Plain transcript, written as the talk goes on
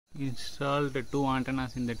installed two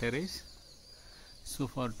antennas in the terrace, so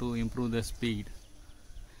far to improve the speed.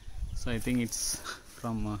 So I think it's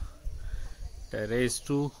from terrace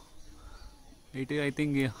to I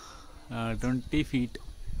think 20 feet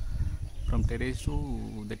from terrace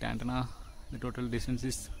to that antenna. The total distance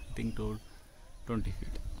is I think to 20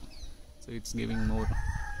 feet. So it's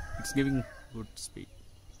giving good speed.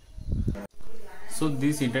 So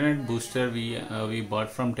this internet booster we bought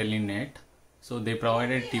from Teleten. So they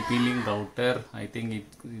provided TP-Link router. I think it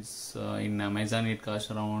is in Amazon it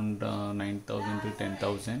costs around 9,000 to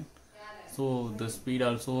 10,000. So the speed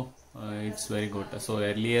also it's very good. So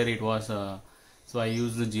earlier it was so I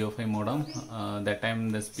used the Geo5 modem. That time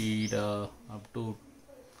the speed up to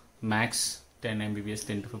max 10 Mbps,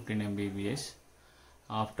 10 to 15 Mbps.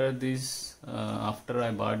 After this, after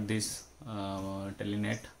I bought this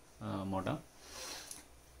Teleten modem,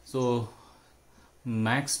 so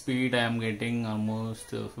max speed I am getting almost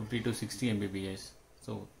 50 to 60 Mbps.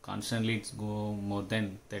 So constantly it's go more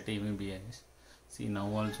than 30 Mbps. See now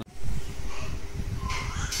also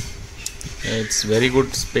it's very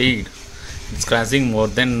good speed. It's crashing more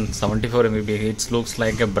than 74 Mbps. It looks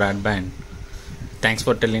like a broadband. Thanks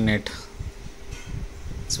for Teleten.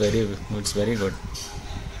 It's very good.